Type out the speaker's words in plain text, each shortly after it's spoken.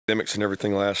academics and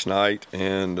everything last night,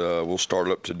 and we'll start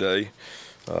up today.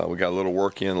 We got a little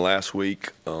work in last week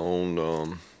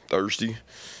on Thursday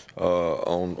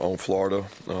on Florida.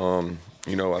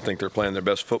 I think they're playing their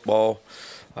best football.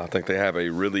 I think they have a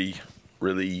really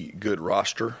good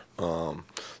roster. A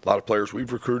lot of players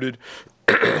we've recruited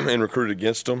and recruited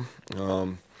against them.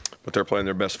 But they're playing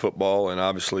their best football, and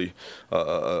obviously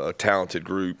a talented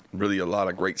group, really a lot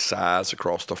of great size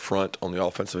across the front on the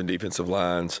offensive and defensive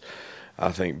lines.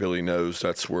 I think Billy knows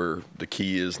that's where the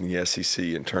key is in the SEC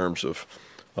in terms of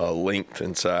length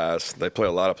and size. They play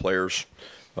a lot of players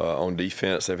on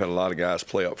defense. They've had a lot of guys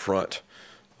play up front.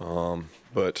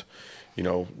 But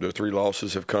their 3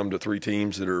 losses have come to 3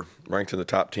 teams that are ranked in the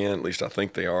top 10. At least I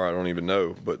think they are. I don't even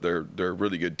know. But they're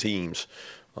really good teams,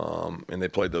 and they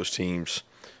played those teams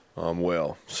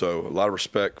well. So a lot of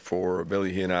respect for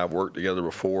Billy. He and I have worked together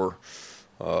before.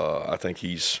 I think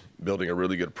he's building a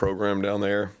really good program down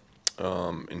there,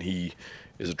 and he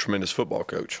is a tremendous football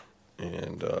coach.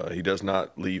 And he does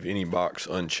not leave any box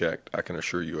unchecked, I can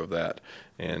assure you of that,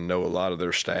 and know a lot of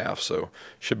their staff. So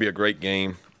should be a great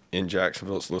game in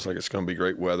Jacksonville. It looks like it's going to be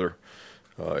great weather.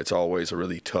 It's always a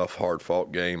really tough,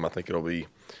 hard-fought game. I think it'll be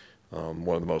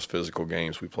one of the most physical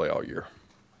games we play all year.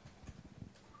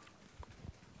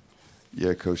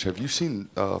 Yeah, Coach, have you seen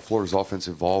Florida's offense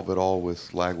evolve at all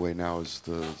with Lagway now as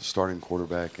the starting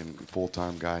quarterback and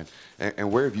full-time guy?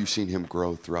 And where have you seen him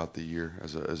grow throughout the year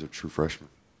as a true freshman?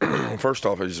 First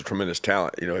off, he's a tremendous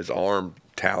talent. His arm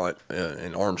talent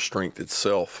and arm strength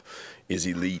itself is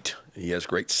elite. He has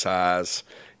great size.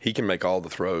 He can make all the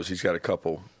throws. He's got a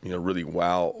couple, really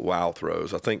wow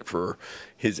throws. I think for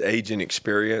his age and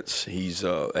experience, he's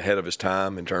ahead of his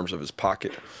time in terms of his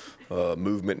pocket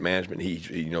movement management.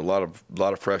 A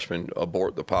lot of freshmen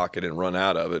abort the pocket and run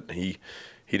out of it.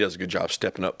 He does a good job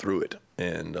stepping up through it,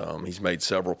 and he's made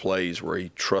several plays where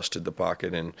he trusted the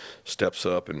pocket and steps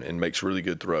up and makes really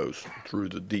good throws. Threw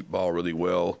the deep ball really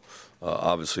well.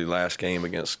 Obviously, last game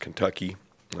against Kentucky.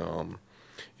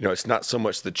 It's not so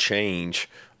much the change.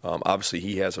 Obviously,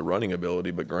 he has a running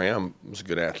ability, but Graham was a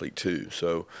good athlete too.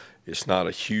 So it's not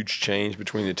a huge change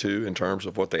between the two in terms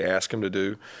of what they ask him to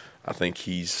do. I think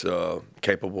he's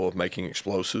capable of making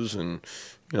explosives, and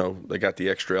they got the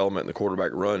extra element in the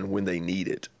quarterback run when they need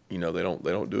it. They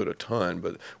don't do it a ton,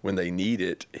 but when they need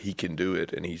it, he can do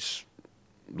it, and he's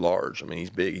large. I mean, he's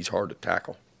big. He's hard to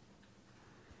tackle.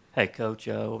 Hey, Coach,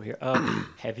 over here.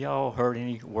 Have y'all heard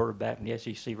any word back from the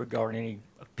SEC regarding any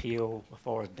appeal as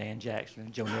far as Dan Jackson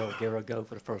and Jonell Guerra go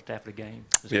for the first half of the game?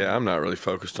 Yeah, I'm not really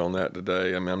focused on that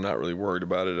today. I mean, I'm not really worried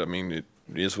about it. I mean, it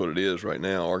is what it is right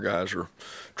now. Our guys are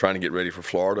trying to get ready for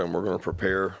Florida, and we're going to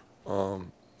prepare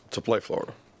to play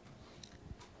Florida.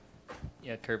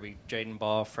 Yeah, Kirby, Jadan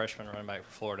Baugh, freshman running back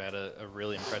for Florida, had a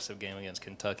really impressive game against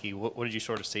Kentucky. What did you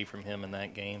sort of see from him in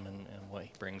that game and what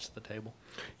he brings to the table?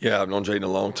 Yeah, I've known Jadan a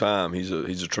long time. He's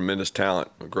a tremendous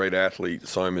talent, a great athlete.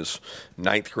 Saw him his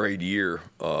 9th grade year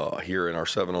here in our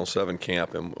 7-on-7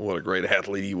 camp, and what a great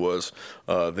athlete he was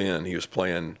then. He was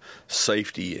playing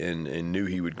safety and knew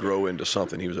he would grow into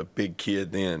something. He was a big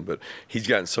kid then, but he's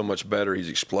gotten so much better. He's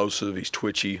explosive. He's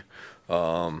twitchy.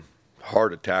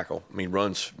 Hard to tackle. I mean,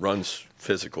 runs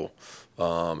physical.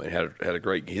 And he's had a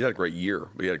great year,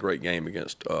 but he had a great game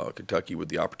against Kentucky with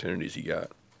the opportunities he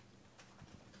got.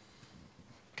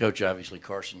 Coach, obviously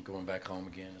Carson going back home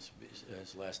again is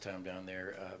his last time down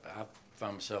there. I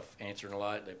find myself answering a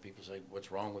lot that people say,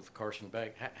 "What's wrong with Carson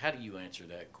Beck?" How do you answer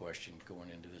that question going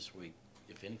into this week,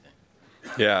 if anything?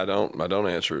 Yeah, I don't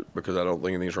answer it because I don't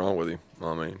think anything's wrong with him.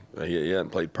 I mean, he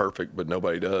hasn't played perfect, but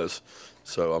nobody does.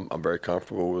 So I'm very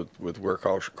comfortable with where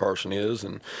Carson is,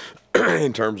 and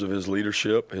in terms of his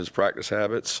leadership, his practice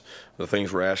habits, the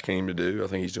things we're asking him to do, I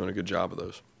think he's doing a good job of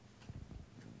those.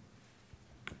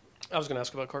 I was going to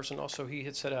ask about Carson also. He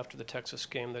had said after the Texas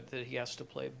game that he has to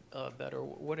play better.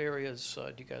 What areas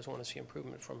do you guys want to see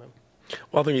improvement from him?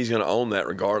 Well, I think he's going to own that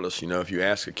regardless. If you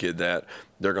ask a kid that,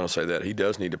 they're going to say that. He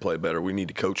does need to play better. We need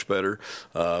to coach better.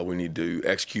 We need to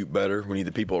execute better. We need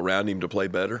the people around him to play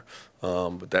better.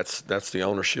 But that's the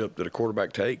ownership that a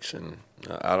quarterback takes, and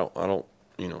I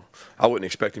wouldn't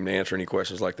expect him to answer any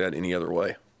questions like that any other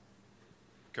way.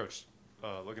 Coach,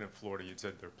 looking at Florida, you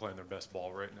said they're playing their best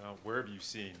ball right now. Where have you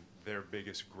seen their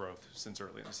biggest growth since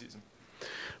early in the season?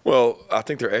 Well, I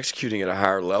think they're executing at a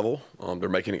higher level. They're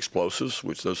making explosives,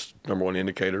 which those #1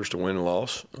 indicators to win and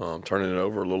loss, turning it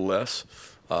over a little less.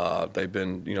 They've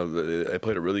been, they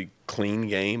played a really clean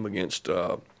game against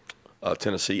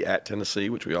Tennessee at Tennessee,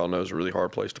 which we all know is a really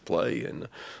hard place to play. And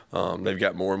they've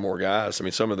got more and more guys. I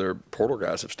mean, some of their portal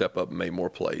guys have stepped up and made more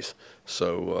plays.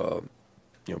 So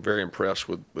very impressed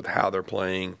with how they're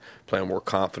playing more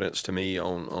confidence to me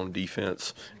on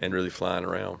defense and really flying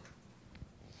around.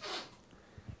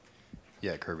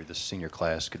 Yeah, Kirby, this senior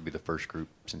class could be the first group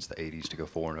since the 80s to go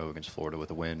 4-0 against Florida with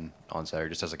a win on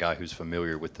Saturday. Just as a guy who's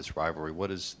familiar with this rivalry,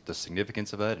 what is the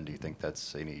significance of that, and do you think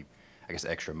that's any, I guess,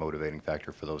 extra motivating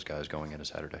factor for those guys going into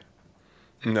Saturday?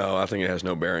 No, I think it has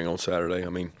no bearing on Saturday. I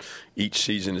mean, each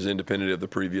season is independent of the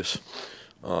previous.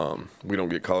 We don't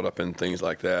get caught up in things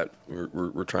like that.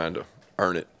 We're trying to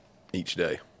earn it each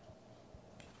day.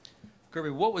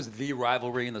 Kirby, what was the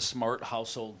rivalry in the Smart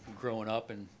household growing up,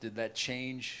 and did that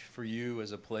change for you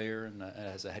as a player and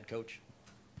as a head coach?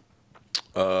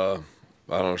 I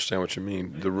don't understand what you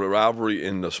mean. The rivalry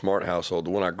in the Smart household, the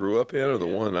one I grew up in or the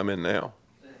one I'm in now?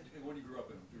 The one you grew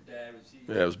up in. Your dad, was he?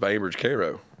 Yeah, it was Bainbridge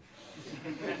Cairo.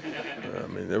 I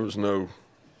mean, there was no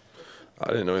 – I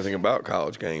didn't know anything about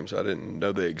college games. I didn't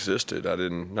know they existed.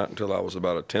 Not until I was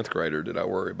about a 10th grader did I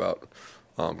worry about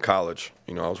college.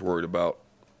 I was worried about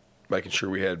making sure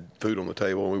we had food on the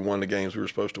table and we won the games we were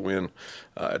supposed to win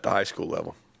at the high school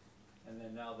level. And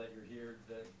then now that you're here,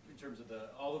 in terms of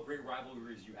all the great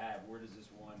rivalries you have, where does this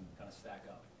one kind of stack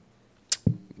up?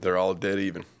 They're all dead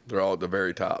even. They're all at the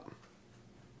very top.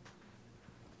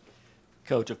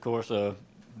 Coach, of course,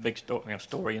 big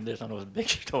story in this. I know it's a big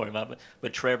story about it,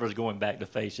 but Trevor's going back to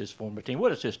face his former team.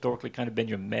 What has historically kind of been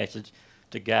your message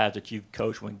to guys that you've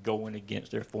coached when going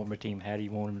against their former team? How do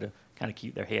you want them to kind of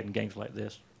keep their head in games like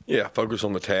this? Yeah, focus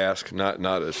on the task.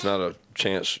 It's not a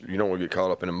chance. You don't want to get caught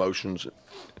up in emotions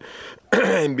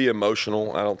and be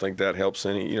emotional. I don't think that helps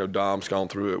any. Dom's gone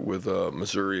through it with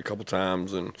Missouri a couple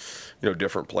times, and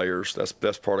different players.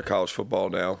 That's part of college football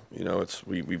now.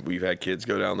 We've had kids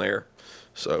go down there,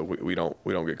 so we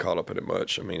don't get caught up in it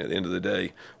much. I mean, at the end of the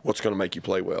day, what's going to make you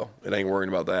play well? It ain't worrying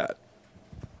about that.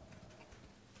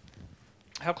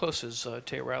 How close is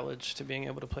Tate Ratledge to being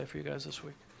able to play for you guys this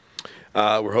week?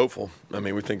 We're hopeful. I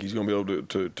mean, we think he's going to be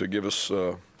able to give us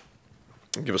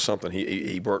something.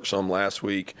 He worked some last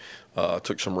week,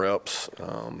 took some reps,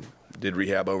 did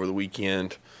rehab over the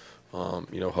weekend.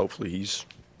 Hopefully he's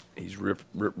rip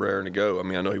raring to go. I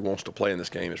mean, I know he wants to play in this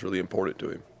game. It's really important to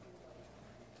him.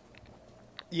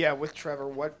 Yeah, with Trevor,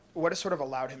 what has sort of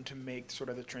allowed him to make sort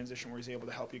of the transition where he's able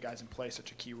to help you guys and play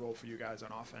such a key role for you guys on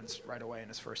offense right away in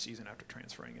his first season after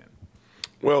transferring in?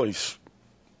 Well, he's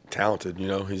talented,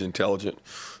 he's intelligent.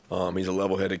 He's a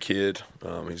level-headed kid.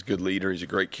 He's a good leader. He's a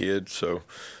great kid. So,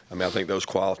 I mean, I think those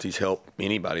qualities help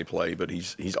anybody play, but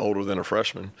he's older than a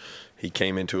freshman. He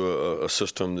came into a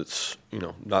system that's,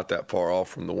 not that far off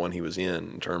from the one he was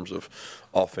in terms of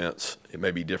offense. It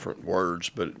may be different words,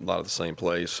 but a lot of the same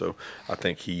plays. So I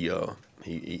think he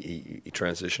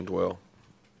transitioned well.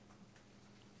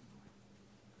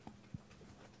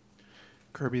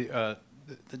 Kirby,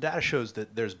 the data shows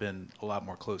that there's been a lot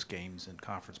more close games in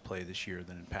conference play this year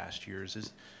than in past years.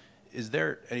 Is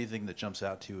there anything that jumps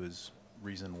out to you as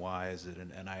reason why? Is it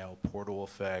an NIL portal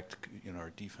effect?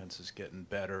 Our defense is getting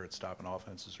better at stopping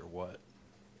offenses, or what?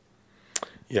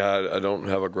 Yeah, I don't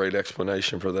have a great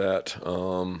explanation for that.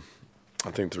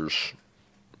 I think there's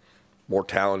more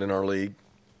talent in our league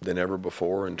than ever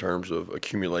before in terms of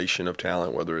accumulation of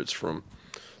talent, whether it's from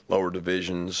lower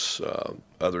divisions,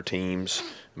 other teams.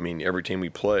 I mean, every team we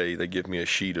play, they give me a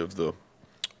sheet of the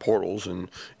portals, and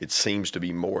it seems to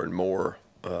be more and more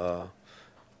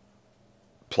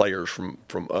players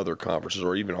from other conferences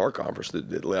or even our conference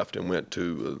that left and went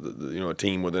to a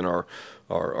team within our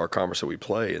conference that we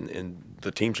play, and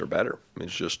the teams are better. I mean,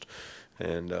 it's just,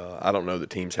 and I don't know that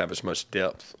teams have as much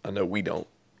depth. I know we don't.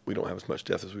 We don't have as much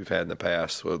depth as we've had in the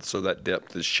past, so that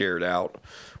depth is shared out,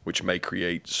 which may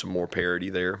create some more parity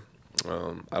there.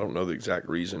 I don't know the exact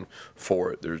reason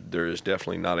for it. There is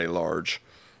definitely not a large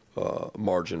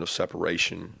margin of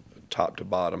separation top to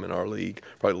bottom in our league,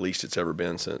 probably the least it's ever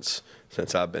been since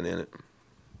I've been in it.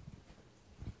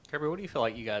 Kirby, what do you feel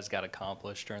like you guys got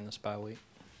accomplished during this bye week?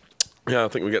 Yeah, I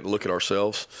think we got to look at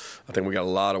ourselves. I think we got a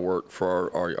lot of work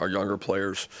for our younger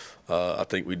players. I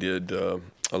think we did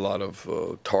a lot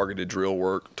of targeted drill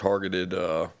work, targeted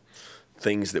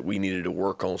things that we needed to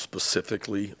work on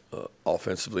specifically,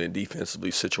 offensively and defensively,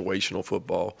 situational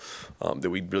football that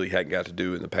we really hadn't got to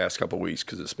do in the past couple of weeks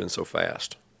because it's been so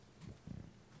fast.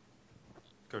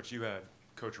 Coach, you had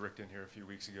Coach Rickton here a few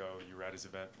weeks ago. You were at his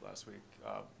event last week.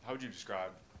 How would you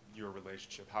describe your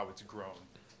relationship, how it's grown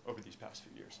over these past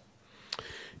few years?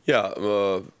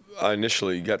 Yeah, I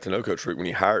initially got to know Coach Rick when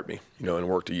he hired me, and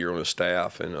worked a year on his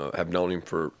staff, and have known him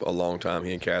for a long time.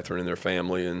 He and Catherine and their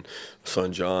family, and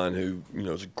son John, who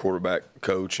is a quarterback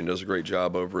coach and does a great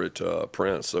job over at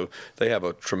Prince. So they have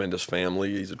a tremendous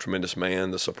family. He's a tremendous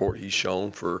man. The support he's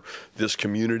shown for this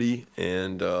community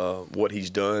and what he's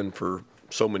done for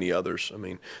so many others. I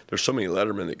mean, there's so many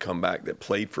lettermen that come back that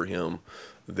played for him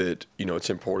that it's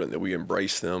important that we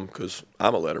embrace them, because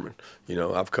I'm a letterman.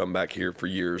 I've come back here for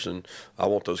years, and I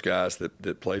want those guys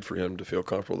that played for him to feel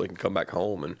comfortable they can come back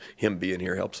home, and him being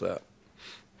here helps that.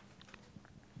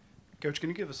 Coach, can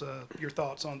you give us your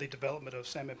thoughts on the development of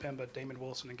Sam Mpemba, Damon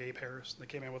Wilson, and Gabe Harris? They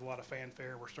came in with a lot of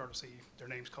fanfare. We're starting to see their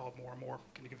names called more and more.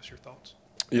 Can you give us your thoughts?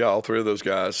 Yeah, all three of those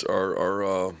guys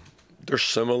are they're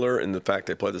similar in the fact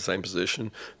they play the same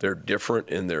position. They're different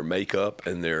in their makeup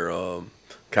and their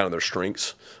kind of their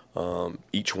strengths.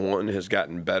 Each one has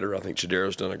gotten better. I think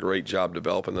Chadaro's done a great job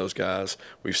developing those guys.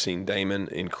 We've seen Damon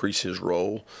increase his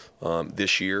role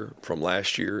this year from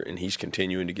last year, and he's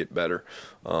continuing to get better.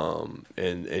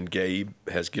 And Gabe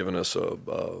has given us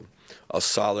a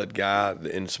solid guy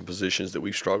in some positions that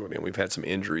we've struggled in. We've had some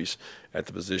injuries at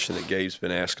the position that Gabe's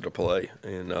been asked to play,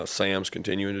 and Sam's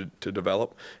continuing to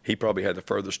develop. He probably had the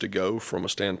furthest to go from a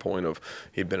standpoint of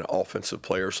he'd been an offensive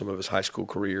player some of his high school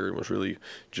career and was really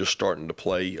just starting to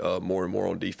play more and more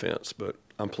on defense. But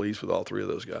I'm pleased with all three of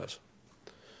those guys.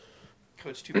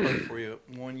 Coach, two-part for you.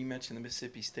 One, you mentioned the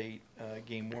Mississippi State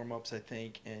game warm-ups, I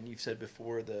think, and you've said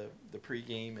before the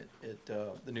pregame at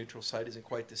the neutral site isn't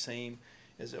quite the same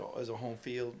as a home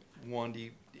field. One,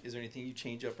 is there anything you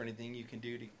change up or anything you can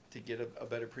do to get a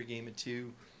better pregame? And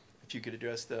two, if you could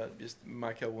address just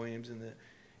Michael Williams and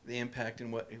the impact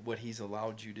and what he's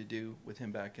allowed you to do with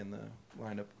him back in the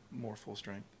lineup more full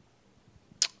strength.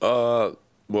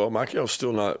 Well, Michael's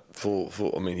still not full.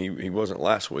 I mean, he wasn't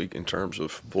last week in terms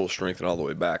of full strength and all the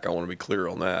way back. I want to be clear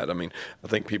on that. I mean, I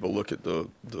think people look at the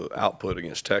output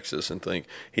against Texas and think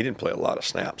he didn't play a lot of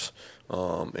snaps,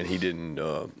 and he didn't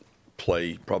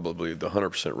play probably the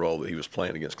 100% role that he was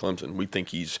playing against Clemson. We think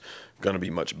he's going to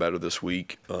be much better this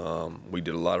week. We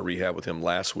did a lot of rehab with him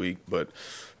last week, but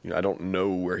I don't know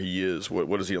where he is.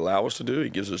 What does he allow us to do? He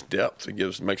gives us depth.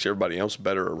 He makes everybody else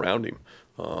better around him.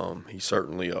 He's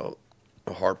certainly a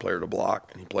hard player to block,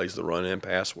 and he plays the run and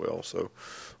pass well. So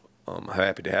I'm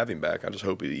happy to have him back. I just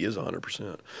hope he is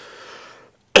 100%.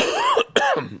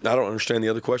 I don't understand the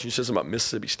other question. You said something about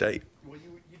Mississippi State. Well,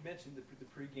 you mentioned the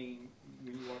pregame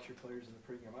when you watch your players in the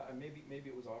pregame. Maybe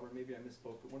it was Auburn. Maybe I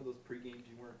misspoke. But one of those pregames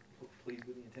you weren't pleased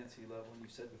with the intensity level, and you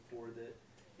said before that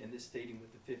in this stadium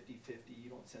with the 50-50, you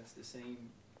don't sense the same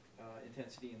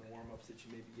intensity in the warm-ups that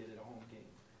you maybe get at a home game.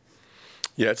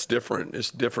 Yeah, it's different. It's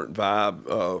a different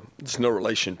vibe. It's no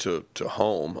relation to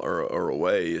home or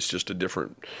away. It's just a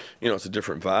different, it's a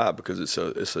different vibe because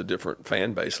it's a different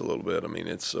fan base a little bit. I mean,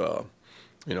 it's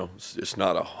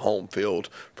not a home field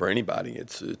for anybody.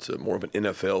 It's a more of an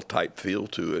NFL type feel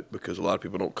to it because a lot of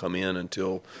people don't come in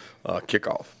until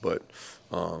kickoff. But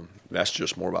that's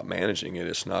just more about managing it.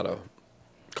 It's not a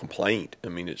complaint. I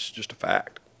mean, it's just a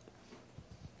fact.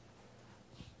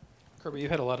 Kirby, you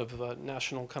had a lot of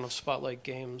national kind of spotlight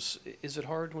games. Is it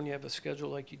hard when you have a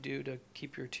schedule like you do to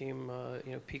keep your team,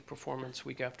 peak performance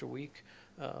week after week,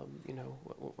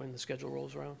 when the schedule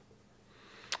rolls around?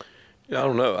 Yeah, I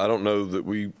don't know. I don't know that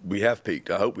we have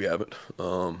peaked. I hope we haven't.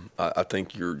 I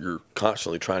think you're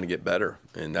constantly trying to get better,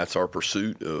 and that's our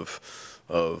pursuit of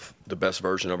the best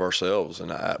version of ourselves.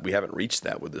 And we haven't reached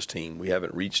that with this team. We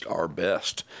haven't reached our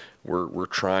best. We're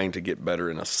trying to get better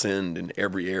and ascend in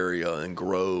every area and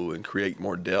grow and create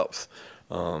more depth.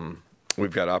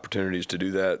 We've got opportunities to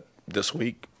do that this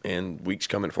week and weeks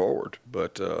coming forward.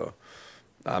 But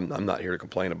I'm not here to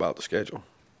complain about the schedule.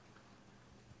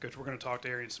 Coach, we're going to talk to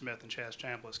Arian Smith and Chaz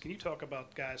Chambliss. Can you talk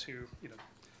about guys who,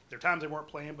 there are times they weren't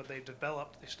playing, but they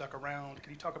developed, they stuck around.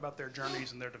 Can you talk about their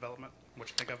journeys and their development, what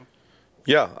you think of them?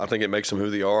 Yeah, I think it makes them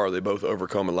who they are. They both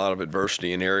overcome a lot of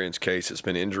adversity. In Arian's case, it's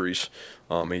been injuries.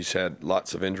 He's had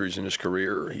lots of injuries in his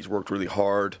career. He's worked really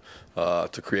hard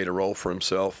to create a role for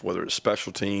himself, whether it's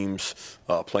special teams,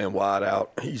 playing wide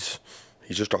out. He's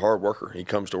just a hard worker. He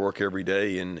comes to work every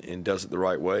day and does it the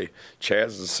right way. Chaz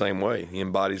is the same way. He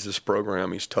embodies this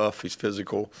program. He's tough. He's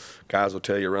physical. Guys will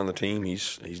tell you around the team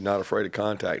he's not afraid of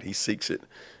contact. He seeks it.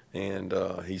 And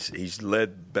he's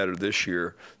led better this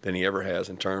year than he ever has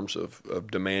in terms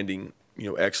of demanding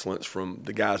excellence from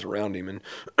the guys around him. And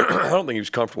I don't think he was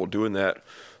comfortable doing that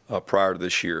prior to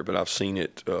this year, but I've seen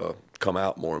it come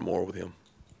out more and more with him.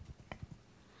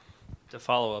 To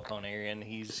follow up on Arian,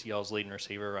 he's y'all's leading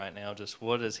receiver right now. Just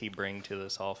what does he bring to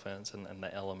this offense and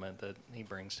the element that he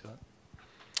brings to it?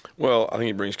 Well, I think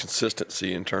he brings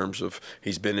consistency in terms of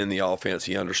he's been in the offense.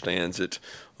 He understands it.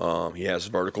 He has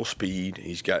vertical speed.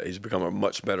 He's become a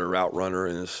much better route runner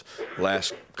in his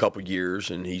last couple years,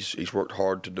 and he's worked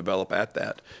hard to develop at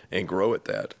that and grow at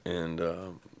that. And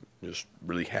just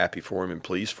really happy for him and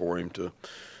pleased for him to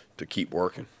keep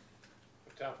working.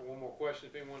 Time for one more question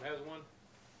if anyone has one.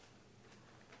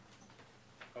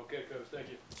 Okay, Coach. Thank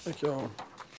you. Thank you all.